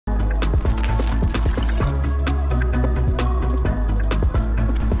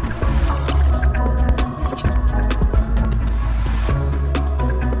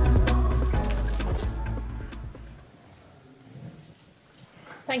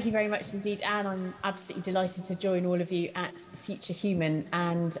Thank you very much indeed, Anne. I'm absolutely delighted to join all of you at Future Human,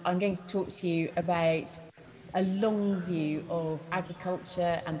 and I'm going to talk to you about a long view of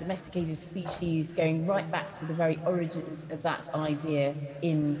agriculture and domesticated species going right back to the very origins of that idea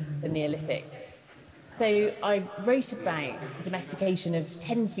in the Neolithic. So I wrote about domestication of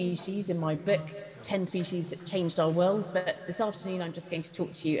 10 species in my book, 10 species that changed our world. But this afternoon, I'm just going to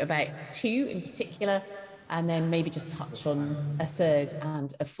talk to you about two in particular, and then maybe just touch on a third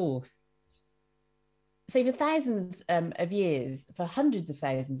and a fourth. So for thousands of years, for hundreds of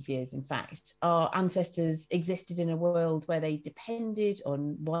thousands of years, in fact, our ancestors existed in a world where they depended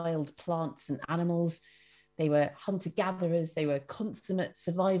on wild plants and animals. They were hunter-gatherers, they were consummate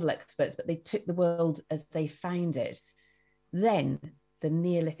survival experts, but they took the world as they found it. Then the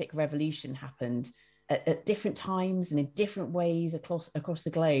Neolithic Revolution happened at different times and in different ways across the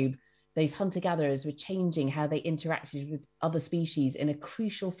globe. Those hunter-gatherers were changing how they interacted with other species in a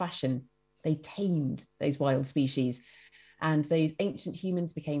crucial fashion. They tamed those wild species, and those ancient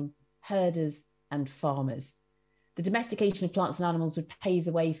humans became herders and farmers. The domestication of plants and animals would pave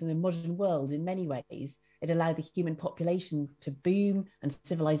the way for the modern world in many ways. It allowed the human population to boom and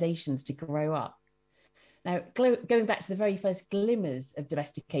civilizations to grow up. Now, going back to the very first glimmers of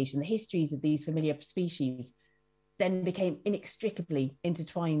domestication, the histories of these familiar species then became inextricably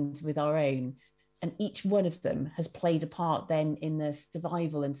intertwined with our own, and each one of them has played a part then in the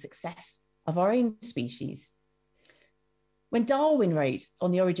survival and success of our own species. When Darwin wrote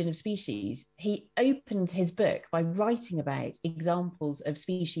on the origin of species, he opened his book by writing about examples of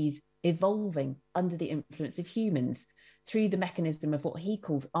species evolving under the influence of humans through the mechanism of what he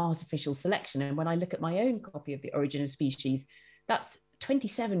calls artificial selection. And when I look at my own copy of The Origin of Species, that's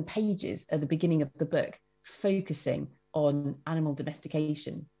 27 pages at the beginning of the book, focusing on animal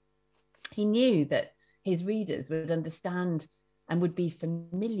domestication. He knew that his readers would understand and would be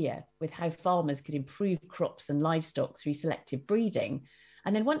familiar with how farmers could improve crops and livestock through selective breeding.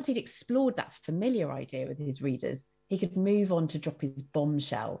 And then once he'd explored that familiar idea with his readers, he could move on to drop his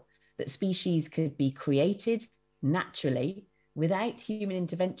bombshell that species could be created naturally without human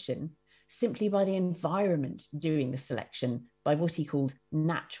intervention, simply by the environment doing the selection, by what he called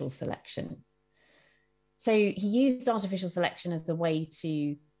natural selection. So he used artificial selection as a way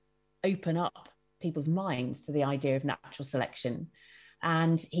to open up people's minds to the idea of natural selection.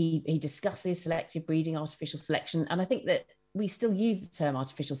 And he discusses selective breeding, artificial selection. And I think that we still use the term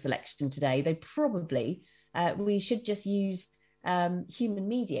artificial selection today, though probably we should just use human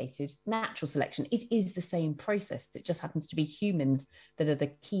mediated natural selection. It is the same process. It just happens to be humans that are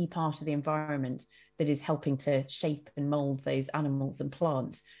the key part of the environment that is helping to shape and mold those animals and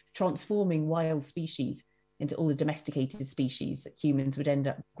plants, transforming wild species into all the domesticated species that humans would end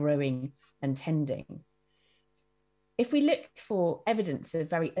up growing and tending. If we look for evidence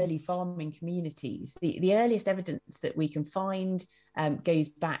of very early farming communities, the earliest evidence that we can find goes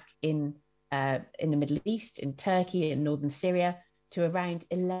back in the Middle East, in Turkey, in northern Syria, to around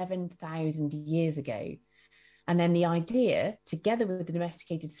 11,000 years ago. And then the idea, together with the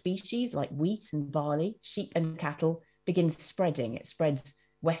domesticated species like wheat and barley, sheep and cattle, begins spreading. It spreads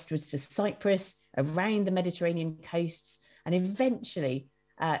westwards to Cyprus, around the Mediterranean coasts, and eventually,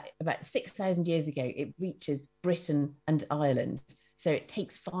 about 6,000 years ago, it reaches Britain and Ireland. So it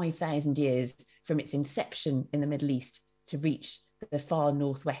takes 5,000 years from its inception in the Middle East to reach the far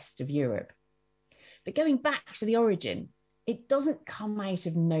northwest of Europe. But going back to the origin, it doesn't come out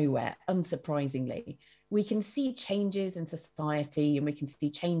of nowhere, unsurprisingly. We can see changes in society, and we can see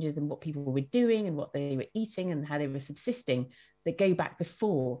changes in what people were doing and what they were eating and how they were subsisting that go back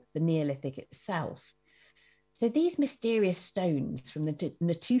before the Neolithic itself. So these mysterious stones from the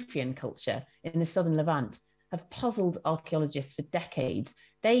Natufian culture in the southern Levant have puzzled archaeologists for decades.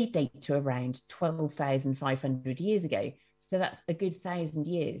 They date to around 12,500 years ago. So that's a good 1,000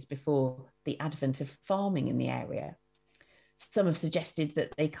 years before the advent of farming in the area. Some have suggested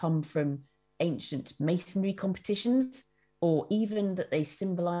that they come from ancient masonry competitions, or even that they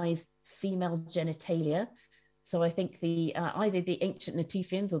symbolize female genitalia. So I think either the ancient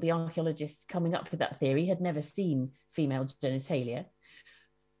Natufians or the archaeologists coming up with that theory had never seen female genitalia.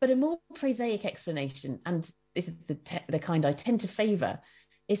 But a more prosaic explanation, and this is the kind I tend to favour,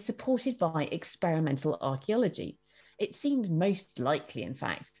 is supported by experimental archaeology. It seems most likely, in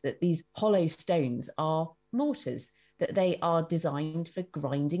fact, that these hollow stones are mortars, that they are designed for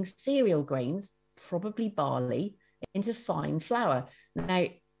grinding cereal grains, probably barley, into fine flour. Now,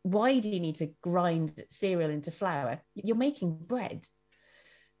 why do you need to grind cereal into flour? You're making bread.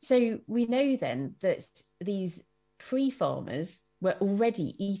 So we know then that these pre-farmers were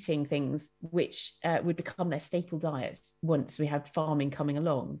already eating things which would become their staple diet once we had farming coming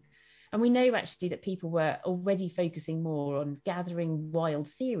along. And we know actually that people were already focusing more on gathering wild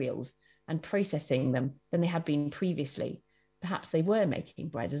cereals and processing them than they had been previously. Perhaps they were making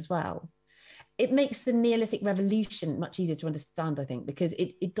bread as well. It makes the Neolithic revolution much easier to understand, I think, because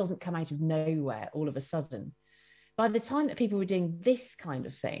it doesn't come out of nowhere all of a sudden. By the time that people were doing this kind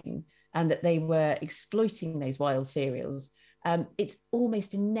of thing and that they were exploiting those wild cereals, it's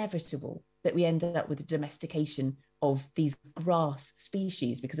almost inevitable that we end up with the domestication of these grass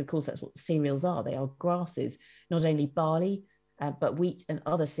species, because of course that's what cereals are. They are grasses, not only barley, but wheat and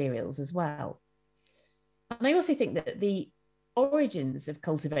other cereals as well. And I also think that the origins of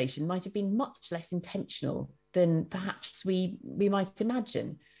cultivation might have been much less intentional than perhaps we might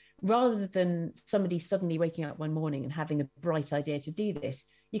imagine. Rather than somebody suddenly waking up one morning and having the bright idea to do this,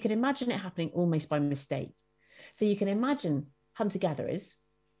 you can imagine it happening almost by mistake. So you can imagine hunter-gatherers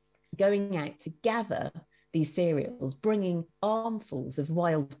going out to gather these cereals, bringing armfuls of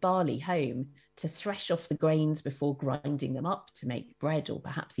wild barley home to thresh off the grains before grinding them up to make bread or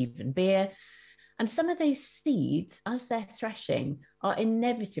perhaps even beer. And some of those seeds, as they're threshing, are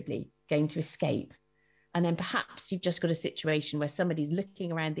inevitably going to escape. And then perhaps you've just got a situation where somebody's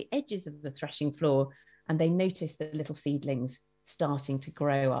looking around the edges of the threshing floor and they notice the little seedlings starting to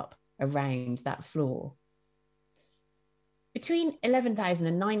grow up around that floor. Between 11,000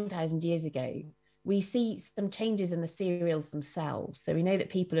 and 9,000 years ago, we see some changes in the cereals themselves. So we know that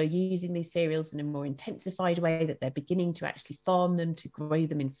people are using these cereals in a more intensified way, that they're beginning to actually farm them, to grow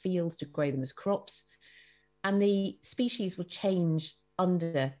them in fields, to grow them as crops. And the species will change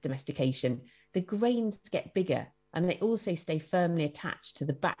under domestication. The grains get bigger and they also stay firmly attached to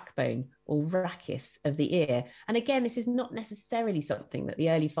the backbone or rachis of the ear. And again, this is not necessarily something that the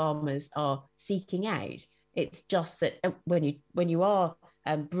early farmers are seeking out. It's just that when you are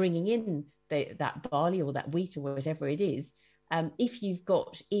bringing in that barley or that wheat or whatever it is, if you've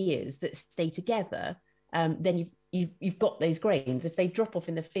got ears that stay together, then you've got those grains. If they drop off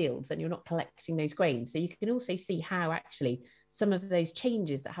in the fields, then you're not collecting those grains. So you can also see how actually some of those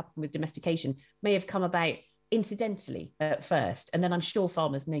changes that happen with domestication may have come about incidentally at first. And then I'm sure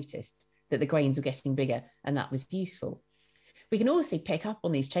farmers noticed that the grains were getting bigger and that was useful. We can also pick up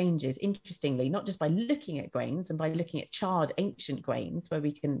on these changes, interestingly, not just by looking at grains and by looking at charred ancient grains, where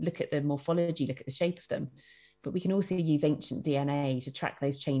we can look at the morphology, look at the shape of them, but we can also use ancient DNA to track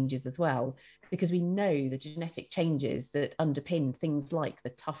those changes as well, because we know the genetic changes that underpin things like the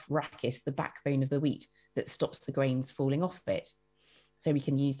tough rachis, the backbone of the wheat that stops the grains falling off it. So we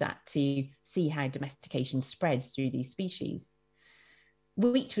can use that to see how domestication spreads through these species.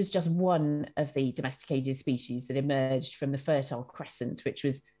 Wheat was just one of the domesticated species that emerged from the Fertile Crescent, which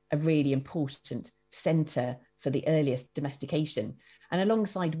was a really important centre for the earliest domestication. And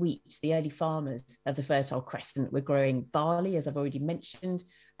alongside wheat, the early farmers of the Fertile Crescent were growing barley, as I've already mentioned,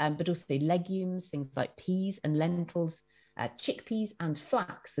 but also legumes, things like peas and lentils, chickpeas and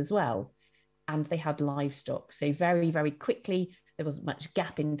flax as well. And they had livestock. So very, very quickly, there wasn't much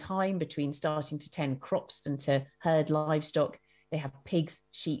gap in time between starting to tend crops and to herd livestock. They have pigs,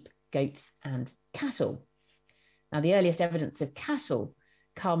 sheep, goats, and cattle. Now, the earliest evidence of cattle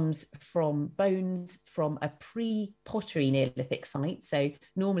comes from bones from a pre-pottery Neolithic site. So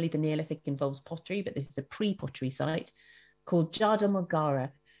normally the Neolithic involves pottery, but this is a pre-pottery site called Jada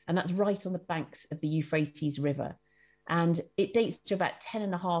Mulgara, and that's right on the banks of the Euphrates River. And it dates to about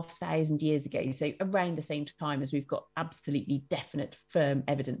 10,500 years ago, so around the same time as we've got absolutely definite, firm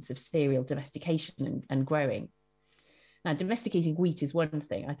evidence of cereal domestication and growing. Now, domesticating wheat is one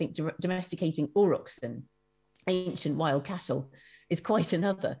thing. I think domesticating aurochsen, ancient wild cattle, is quite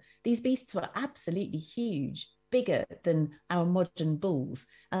another. These beasts were absolutely huge, bigger than our modern bulls,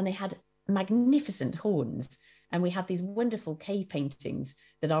 and they had magnificent horns. And we have these wonderful cave paintings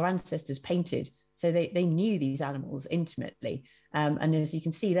that our ancestors painted. So they knew these animals intimately. And as you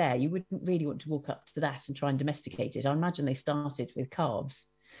can see there, you wouldn't really want to walk up to that and try and domesticate it. I imagine they started with calves.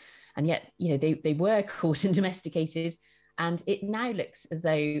 And yet, you know, they were caught and domesticated. And it now looks as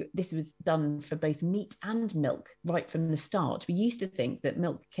though this was done for both meat and milk right from the start. We used to think that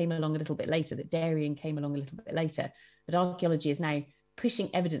milk came along a little bit later, that dairying came along a little bit later, but archaeology is now pushing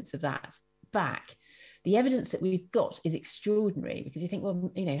evidence of that back. The evidence that we've got is extraordinary, because you think,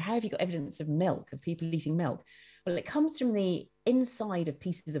 well, you know, how have you got evidence of milk, of people eating milk? Well, it comes from the inside of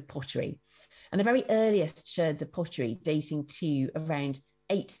pieces of pottery. And the very earliest sherds of pottery, dating to around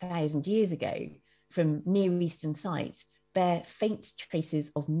 8,000 years ago from Near Eastern sites, bear faint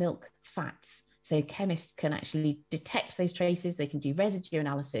traces of milk fats. So chemists can actually detect those traces. They can do residue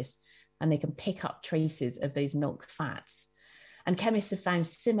analysis and they can pick up traces of those milk fats. And chemists have found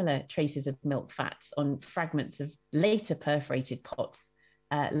similar traces of milk fats on fragments of later perforated pots,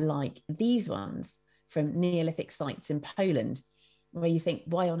 like these ones from Neolithic sites in Poland, where you think,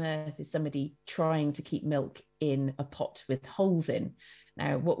 why on earth is somebody trying to keep milk in a pot with holes in?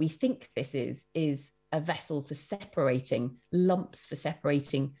 Now, what we think this is a vessel for separating lumps, for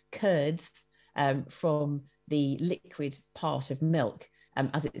separating curds from the liquid part of milk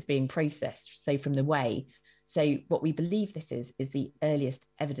as it's being processed, so from the whey. So what we believe this is the earliest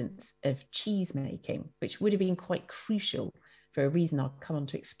evidence of cheese making, which would have been quite crucial for a reason I'll come on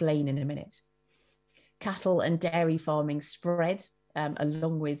to explain in a minute. Cattle and dairy farming spread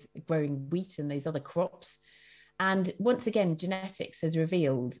along with growing wheat and those other crops. And once again, genetics has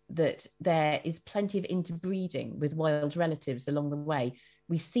revealed that there is plenty of interbreeding with wild relatives along the way.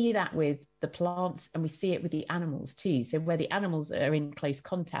 We see that with the plants and we see it with the animals too. So where the animals are in close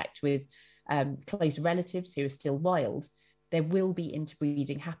contact with close relatives who are still wild, there will be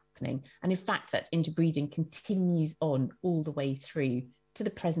interbreeding happening. And in fact, that interbreeding continues on all the way through to the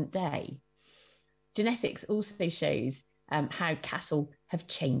present day. Genetics also shows how cattle have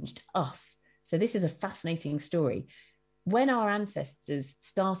changed us. So this is a fascinating story. When our ancestors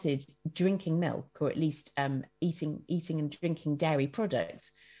started drinking milk, or at least eating and drinking dairy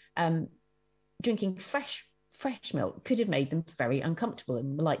products, drinking fresh milk could have made them very uncomfortable,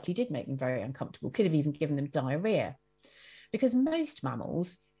 and likely did make them very uncomfortable, could have even given them diarrhea. Because most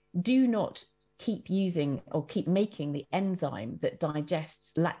mammals do not keep using or keep making the enzyme that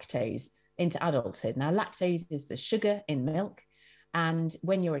digests lactose into adulthood. Now, lactose is the sugar in milk. And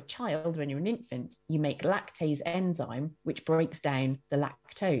when you're a child, when you're an infant, you make lactase enzyme, which breaks down the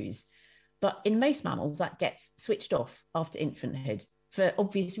lactose. But in most mammals, that gets switched off after infanthood for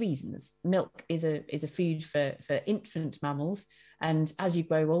obvious reasons. Milk is a food for infant mammals. And as you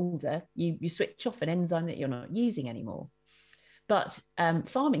grow older, you switch off an enzyme that you're not using anymore. But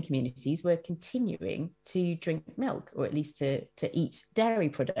farming communities were continuing to drink milk, or at least to eat dairy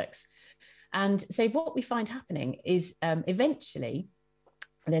products. And so what we find happening is eventually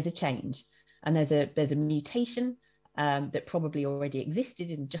there's a change, and there's a mutation that probably already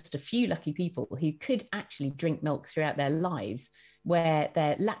existed in just a few lucky people who could actually drink milk throughout their lives, where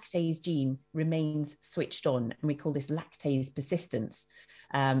their lactase gene remains switched on. And we call this lactase persistence,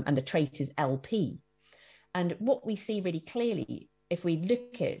 and the trait is LP. And what we see really clearly, if we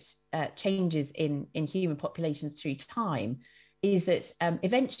look at changes in human populations through time, is that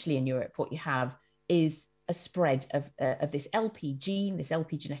eventually in Europe, what you have is a spread of this LP gene, this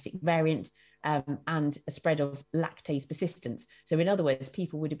LP genetic variant, and a spread of lactase persistence. So in other words,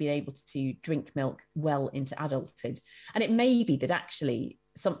 people would have been able to drink milk well into adulthood. And it may be that actually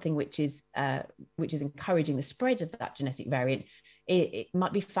something which is encouraging the spread of that genetic variant, it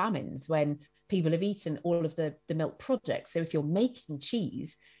might be famines when people have eaten all of the milk products. So if you're making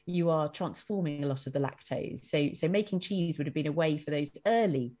cheese, you are transforming a lot of the lactose. So making cheese would have been a way for those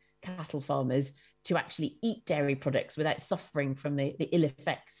early cattle farmers to actually eat dairy products without suffering from the ill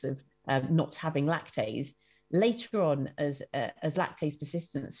effects of not having lactase. Later on, as lactase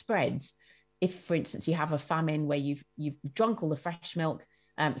persistence spreads, if, for instance, you have a famine where you've drunk all the fresh milk,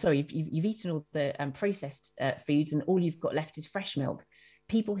 you've eaten all the processed foods, and all you've got left is fresh milk,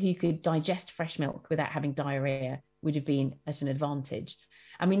 people who could digest fresh milk without having diarrhea would have been at an advantage.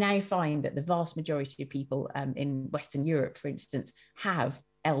 And we now find that the vast majority of people in Western Europe, for instance, have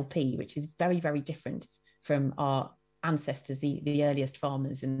LP, which is very, very different from our ancestors, the earliest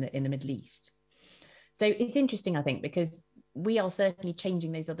farmers in the Middle East. So it's interesting, I think, because we are certainly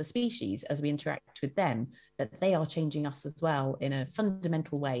changing those other species as we interact with them, but they are changing us as well in a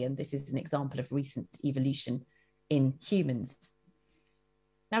fundamental way. And this is an example of recent evolution in humans.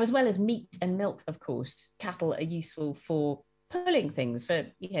 Now, as well as meat and milk, of course, cattle are useful for pulling things.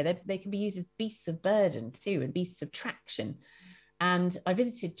 They can be used as beasts of burden too, and beasts of traction. And I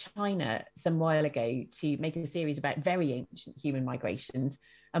visited China some while ago to make a series about very ancient human migrations.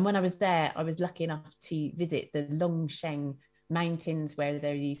 And when I was there, I was lucky enough to visit the Longsheng Mountains, where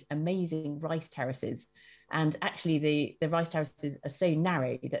there are these amazing rice terraces. And actually, the rice terraces are so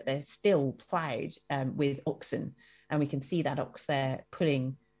narrow that they're still ploughed with oxen. And we can see that ox there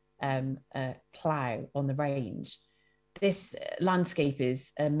pulling a plough on the range. This landscape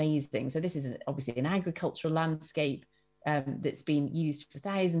is amazing. So this is obviously an agricultural landscape that's been used for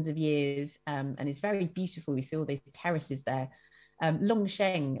thousands of years, and is very beautiful. We see all these terraces there.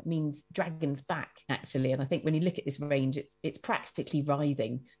 Longsheng means dragon's back, actually. And I think when you look at this range, it's practically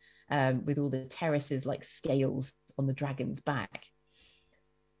writhing with all the terraces like scales on the dragon's back.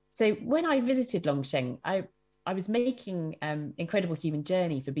 So when I visited Longsheng, I was making Incredible Human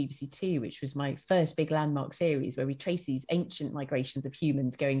Journey for BBC Two, which was my first big landmark series where we trace these ancient migrations of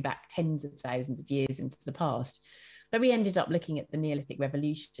humans going back tens of thousands of years into the past. But we ended up looking at the Neolithic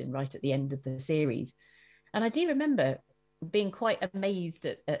Revolution right at the end of the series. And I do remember being quite amazed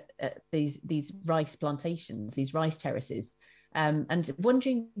at these rice plantations, these rice terraces, and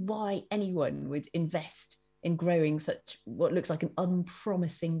wondering why anyone would invest in growing such what looks like an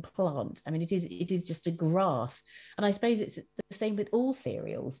unpromising plant. I mean, it is just a grass, and I suppose it's the same with all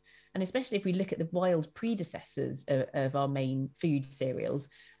cereals, and especially if we look at the wild predecessors of our main food cereals,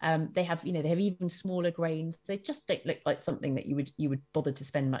 they have they have even smaller grains. They just don't look like something that you would bother to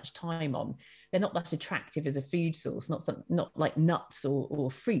spend much time on. They're not that attractive as a food source, not like nuts or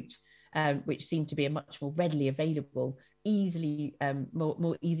fruit. Which seem to be a much more readily available, easily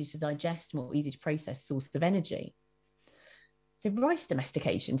more easy to digest, more easy to process source of energy. So rice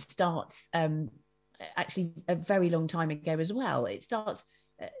domestication starts actually a very long time ago as well. It starts,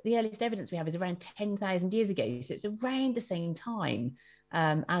 the earliest evidence we have is around 10,000 years ago. So it's around the same time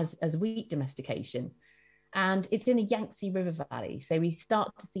as wheat domestication. And it's in the Yangtze River Valley. So we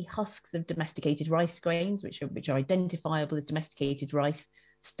start to see husks of domesticated rice grains, which are identifiable as domesticated rice,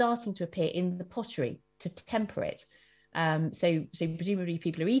 starting to appear in the pottery to temper it. So presumably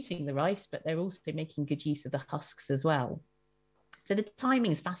people are eating the rice, but they're also making good use of the husks as well. So the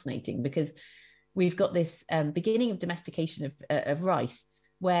timing is fascinating because we've got this beginning of domestication of rice,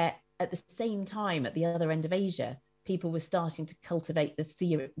 where at the same time, at the other end of Asia, people were starting to cultivate the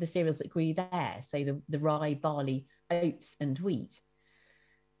cereals that grew there. So the rye, barley, oats, and wheat.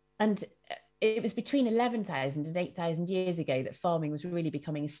 And it was between 11,000 and 8,000 years ago that farming was really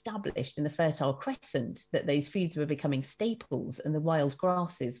becoming established in the Fertile Crescent, that those foods were becoming staples and the wild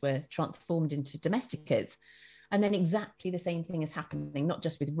grasses were transformed into domesticates. And then exactly the same thing is happening, not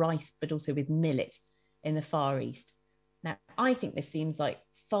just with rice, but also with millet in the Far East. Now, I think this seems like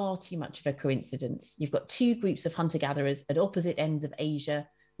far too much of a coincidence. You've got two groups of hunter-gatherers at opposite ends of Asia,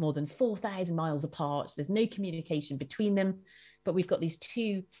 more than 4,000 miles apart. There's no communication between them, but we've got these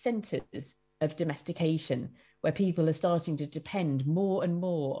two centres of domestication where people are starting to depend more and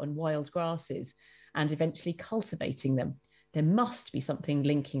more on wild grasses and eventually cultivating them. There must be something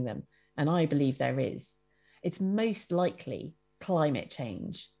linking them, and I believe there is. It's most likely climate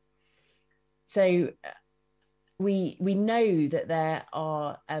change. So we know that there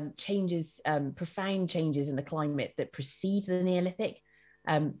are changes, profound changes in the climate that precede the Neolithic.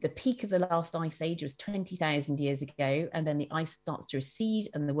 The peak of the last ice age was 20,000 years ago, and then the ice starts to recede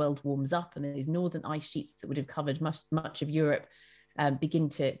and the world warms up, and those northern ice sheets that would have covered much of Europe begin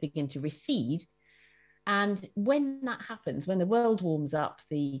to recede. And when that happens, when the world warms up,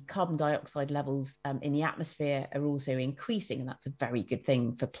 the carbon dioxide levels in the atmosphere are also increasing, and that's a very good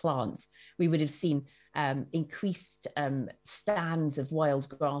thing for plants. We would have seen increased stands of wild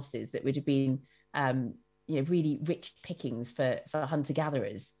grasses that would have been really rich pickings for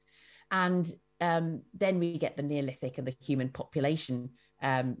hunter-gatherers. And then we get the Neolithic and the human population,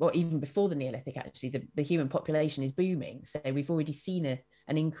 or even before the Neolithic, actually, the human population is booming. So we've already seen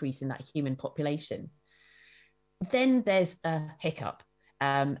an increase in that human population. Then there's a hiccup,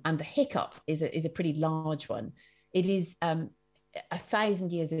 and the hiccup is a pretty large one. It is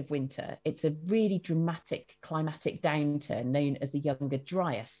 1,000 years of winter. It's a really dramatic climatic downturn known as the Younger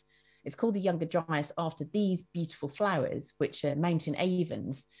Dryas. It's called the Younger Dryas after these beautiful flowers, which are mountain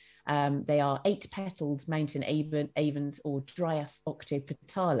avens. They are 8-petaled mountain avens, or Dryas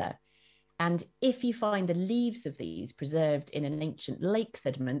octopetala. And if you find the leaves of these preserved in an ancient lake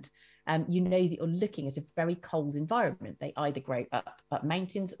sediment, you know that you're looking at a very cold environment. They either grow up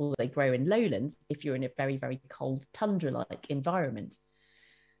mountains or they grow in lowlands if you're in a very, very cold tundra-like environment.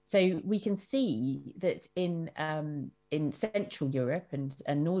 So we can see that in Central Europe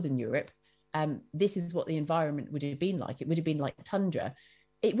and Northern Europe, this is what the environment would have been like. It would have been like tundra.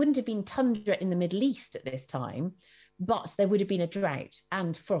 It wouldn't have been tundra in the Middle East at this time, but there would have been a drought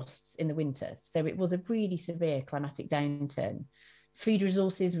and frosts in the winter. So it was a really severe climatic downturn. Food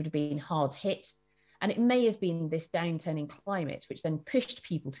resources would have been hard hit. And it may have been this downturn in climate which then pushed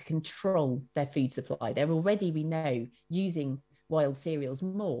people to control their food supply. They're already, we know, using wild cereals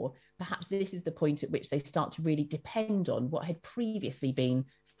more. Perhaps this is the point at which they start to really depend on what had previously been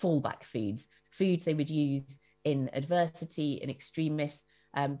fallback foods they would use in adversity, in extremis,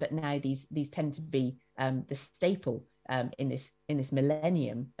 but now these tend to be the staple in this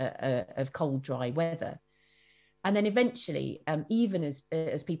millennium of cold, dry weather. And then eventually, even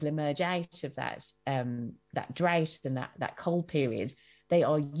as people emerge out of that drought and that cold period, they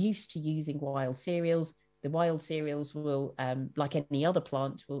are used to using wild cereals. the wild cereals will, like any other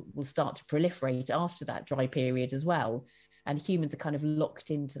plant, will start to proliferate after that dry period as well. And humans are kind of locked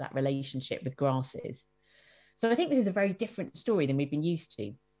into that relationship with grasses. So I think this is a very different story than we've been used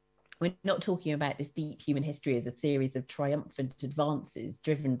to. We're not talking about this deep human history as a series of triumphant advances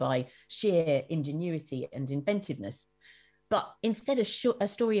driven by sheer ingenuity and inventiveness, but instead a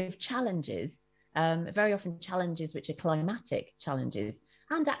story of challenges, very often challenges which are climatic challenges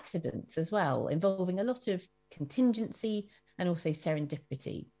and accidents as well, involving a lot of contingency and also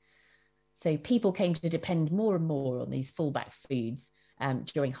serendipity. So people came to depend more and more on these fallback foods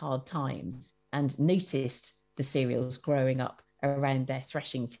during hard times and noticed the cereals growing up around their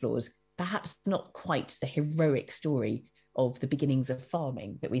threshing floors, perhaps not quite the heroic story of the beginnings of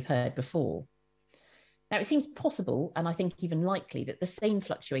farming that we've heard before. Now, it seems possible, and I think even likely, that the same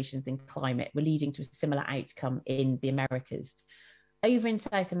fluctuations in climate were leading to a similar outcome in the Americas. Over in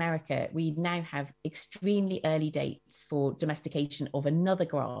South America, we now have extremely early dates for domestication of another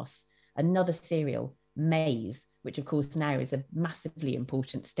grass, another cereal, maize, which of course now is a massively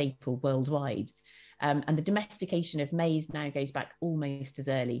important staple worldwide. And the domestication of maize now goes back almost as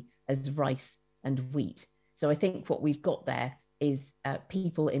early as rice and wheat. So I think what we've got there is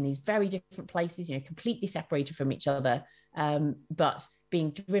people in these very different places, completely separated from each other, but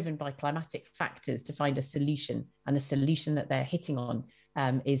being driven by climatic factors to find a solution. And the solution that they're hitting on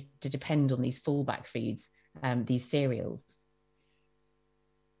is to depend on these fallback foods, these cereals.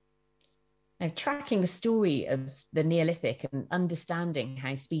 Now, tracking the story of the Neolithic and understanding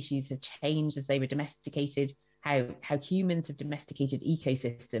how species have changed as they were domesticated, how humans have domesticated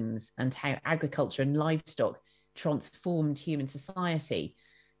ecosystems, and how agriculture and livestock transformed human society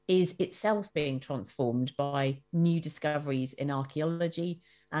is itself being transformed by new discoveries in archaeology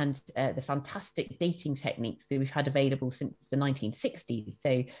and the fantastic dating techniques that we've had available since the 1960s. So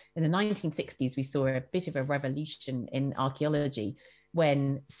in the 1960s, we saw a bit of a revolution in archaeology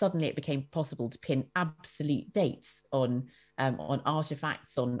when suddenly it became possible to pin absolute dates on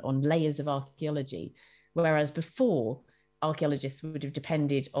artifacts, on layers of archaeology, whereas before archaeologists would have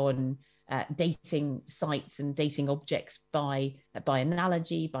depended on dating sites and dating objects by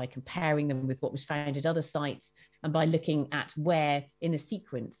analogy, by comparing them with what was found at other sites, and by looking at where in the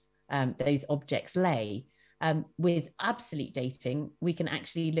sequence those objects lay. With absolute dating, we can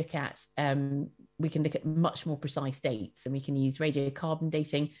actually look at much more precise dates, and we can use radiocarbon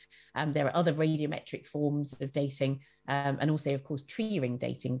dating. There are other radiometric forms of dating, and also, of course, tree ring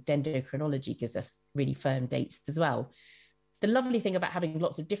dating. Dendrochronology gives us really firm dates as well. The lovely thing about having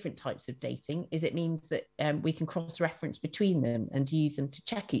lots of different types of dating is it means that we can cross-reference between them and use them to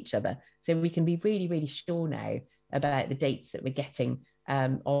check each other. So we can be really, really sure now about the dates that we're getting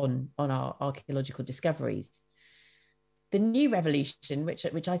on our archaeological discoveries. The new revolution, which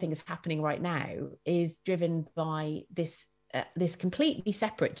I think is happening right now, is driven by this completely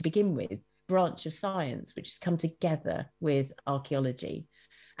separate, to begin with, branch of science, which has come together with archaeology.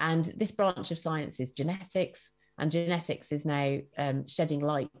 And this branch of science is genetics. And genetics is now shedding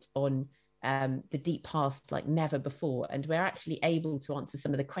light on the deep past like never before. And we're actually able to answer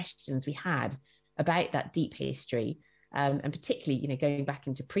some of the questions we had about that deep history, and particularly, going back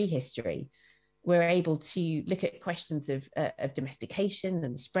into prehistory. We're able to look at questions of domestication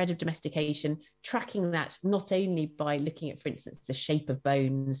and the spread of domestication, tracking that not only by looking at, for instance, the shape of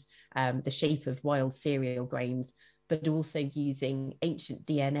bones, the shape of wild cereal grains, but also using ancient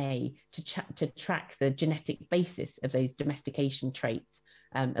DNA to track the genetic basis of those domestication traits,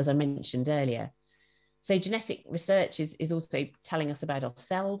 as I mentioned earlier. So genetic research is also telling us about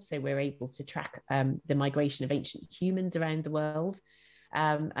ourselves. So we're able to track the migration of ancient humans around the world,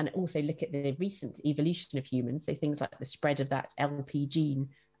 and also look at the recent evolution of humans. So things like the spread of that LP gene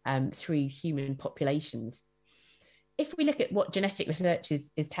through human populations. If we look at what genetic research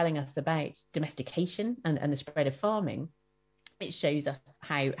is telling us about domestication and the spread of farming, it shows us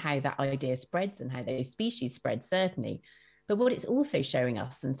how that idea spreads and how those species spread, certainly. But what it's also showing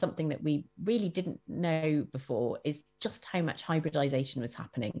us, and something that we really didn't know before, is just how much hybridization was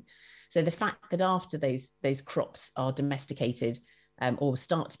happening. So the fact that after those crops are domesticated or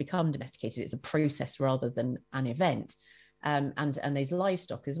start to become domesticated, it's a process rather than an event, and those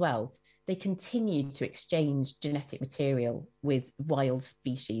livestock as well, they continue to exchange genetic material with wild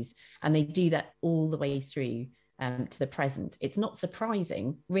species, and they do that all the way through to the present. It's not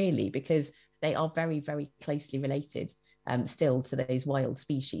surprising, really, because they are very, very closely related still to those wild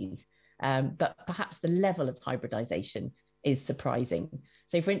species. But perhaps the level of hybridization is surprising.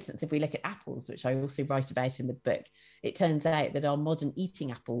 So, for instance, if we look at apples, which I also write about in the book, it turns out that our modern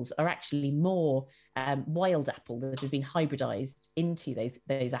eating apples are actually more wild apple that has been hybridized into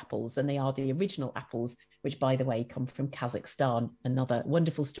those apples than they are the original apples, which, by the way, come from Kazakhstan. Another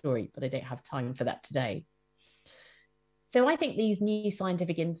wonderful story, but I don't have time for that today. So I think these new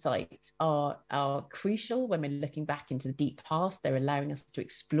scientific insights are crucial when we're looking back into the deep past. They're allowing us to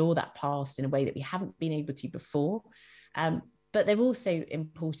explore that past in a way that we haven't been able to before. But they're also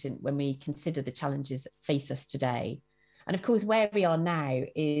important when we consider the challenges that face us today. And of course, where we are now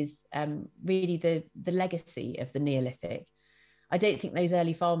is really the legacy of the Neolithic. I don't think those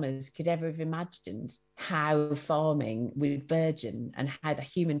early farmers could ever have imagined how farming would burgeon and how the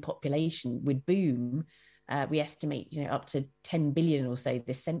human population would boom. We estimate, up to 10 billion or so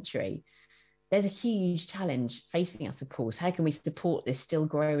this century. There's a huge challenge facing us, of course. How can we support this still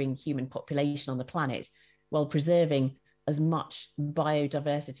growing human population on the planet while preserving as much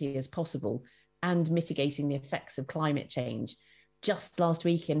biodiversity as possible and mitigating the effects of climate change? Just last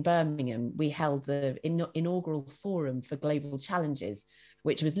week in Birmingham, we held the inaugural Forum for Global Challenges,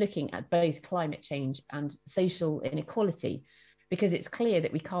 which was looking at both climate change and social inequality, because it's clear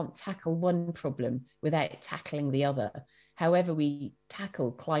that we can't tackle one problem without tackling the other. However we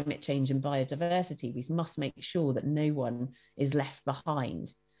tackle climate change and biodiversity, we must make sure that no one is left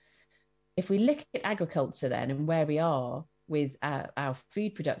behind. If we look at agriculture then and where we are with our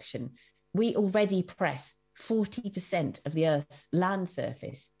food production, we already press 40% of the Earth's land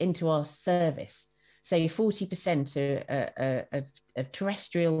surface into our service. So 40% of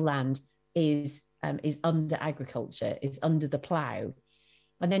terrestrial land is under agriculture, is under the plough.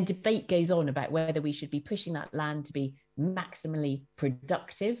 And then debate goes on about whether we should be pushing that land to be maximally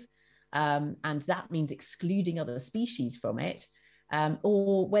productive, and that means excluding other species from it,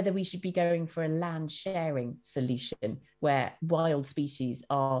 or whether we should be going for a land sharing solution where wild species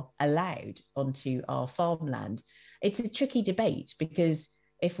are allowed onto our farmland. It's a tricky debate, because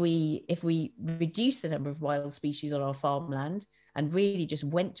if we reduce the number of wild species on our farmland and really just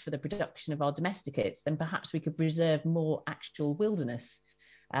went for the production of our domesticates, then perhaps we could preserve more actual wilderness,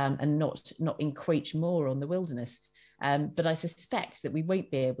 and not encroach more on the wilderness. But I suspect that we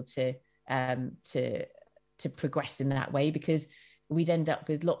won't be able to progress in that way, because we'd end up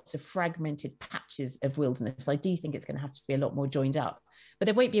with lots of fragmented patches of wilderness. I do think it's going to have to be a lot more joined up, but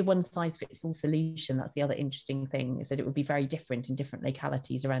there won't be a one size fits all solution. That's the other interesting thing, is that it would be very different in different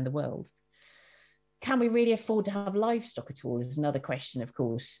localities around the world. Can we really afford to have livestock at all is another question, of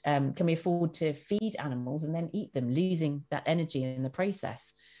course. Can we afford to feed animals and then eat them, losing that energy in the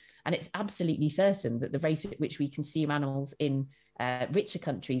process? And it's absolutely certain that the rate at which we consume animals in richer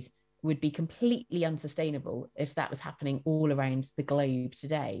countries would be completely unsustainable if that was happening all around the globe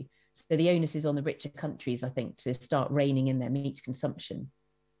today. So the onus is on the richer countries, I think, to start reining in their meat consumption.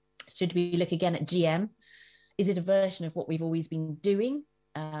 Should we look again at GM? Is it a version of what we've always been doing?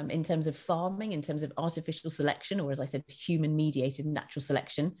 In terms of farming, in terms of artificial selection, or as I said, human-mediated natural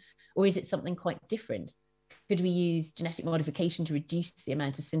selection, or is it something quite different? Could we use genetic modification to reduce the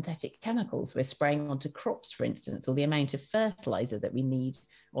amount of synthetic chemicals we're spraying onto crops, for instance, or the amount of fertilizer that we need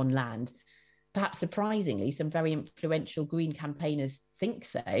on land? Perhaps surprisingly, some very influential green campaigners think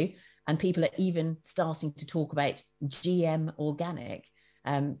so, and people are even starting to talk about GM organic,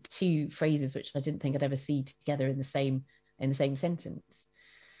 two phrases which I didn't think I'd ever see together in the same sentence.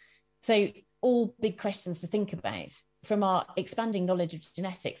 So all big questions to think about. From our expanding knowledge of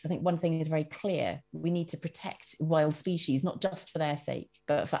genetics, I think one thing is very clear. We need to protect wild species, not just for their sake,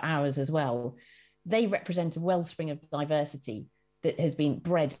 but for ours as well. They represent a wellspring of diversity that has been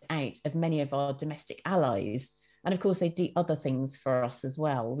bred out of many of our domestic allies. And of course, they do other things for us as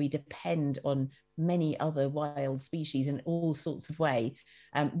well. We depend on many other wild species in all sorts of ways.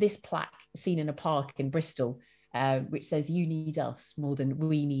 This plaque seen in a park in Bristol, which says "You need us more than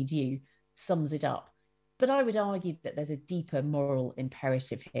we need you," sums it up. But I would argue that there's a deeper moral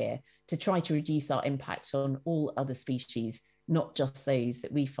imperative here to try to reduce our impact on all other species, not just those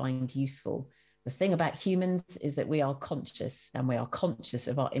that we find useful. The thing about humans is that we are conscious, and we are conscious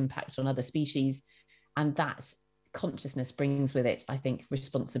of our impact on other species, and that consciousness brings with it, I think,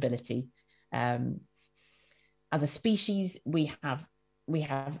 responsibility. As a species, we have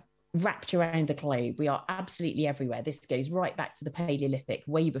wrapped around the globe. We are absolutely everywhere. This goes right back to the Paleolithic,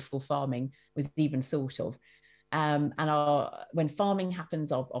 way before farming was even thought of. And when farming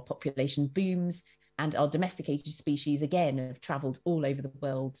happens, our population booms, and our domesticated species, again, have traveled all over the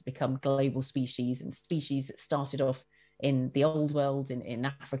world to become global species, and species that started off in the old world, in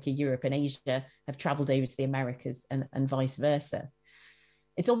Africa, Europe, and Asia, have traveled over to the Americas, and vice versa.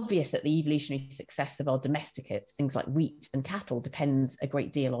 It's obvious that the evolutionary success of our domesticates, things like wheat and cattle, depends a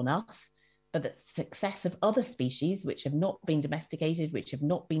great deal on us, but the success of other species which have not been domesticated, which have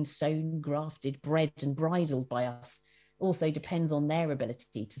not been sown, grafted, bred, and bridled by us, also depends on their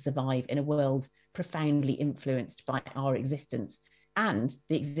ability to survive in a world profoundly influenced by our existence and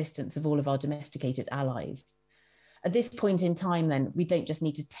the existence of all of our domesticated allies. At this point in time, then, we don't just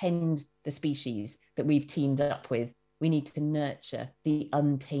need to tend the species that we've teamed up with. We need to nurture the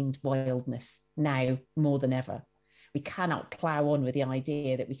untamed wildness now more than ever. We cannot plough on with the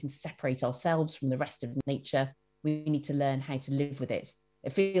idea that we can separate ourselves from the rest of nature. We need to learn how to live with it.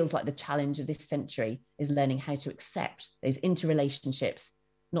 It feels like the challenge of this century is learning how to accept those interrelationships,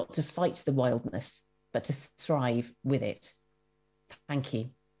 not to fight the wildness, but to thrive with it. Thank you.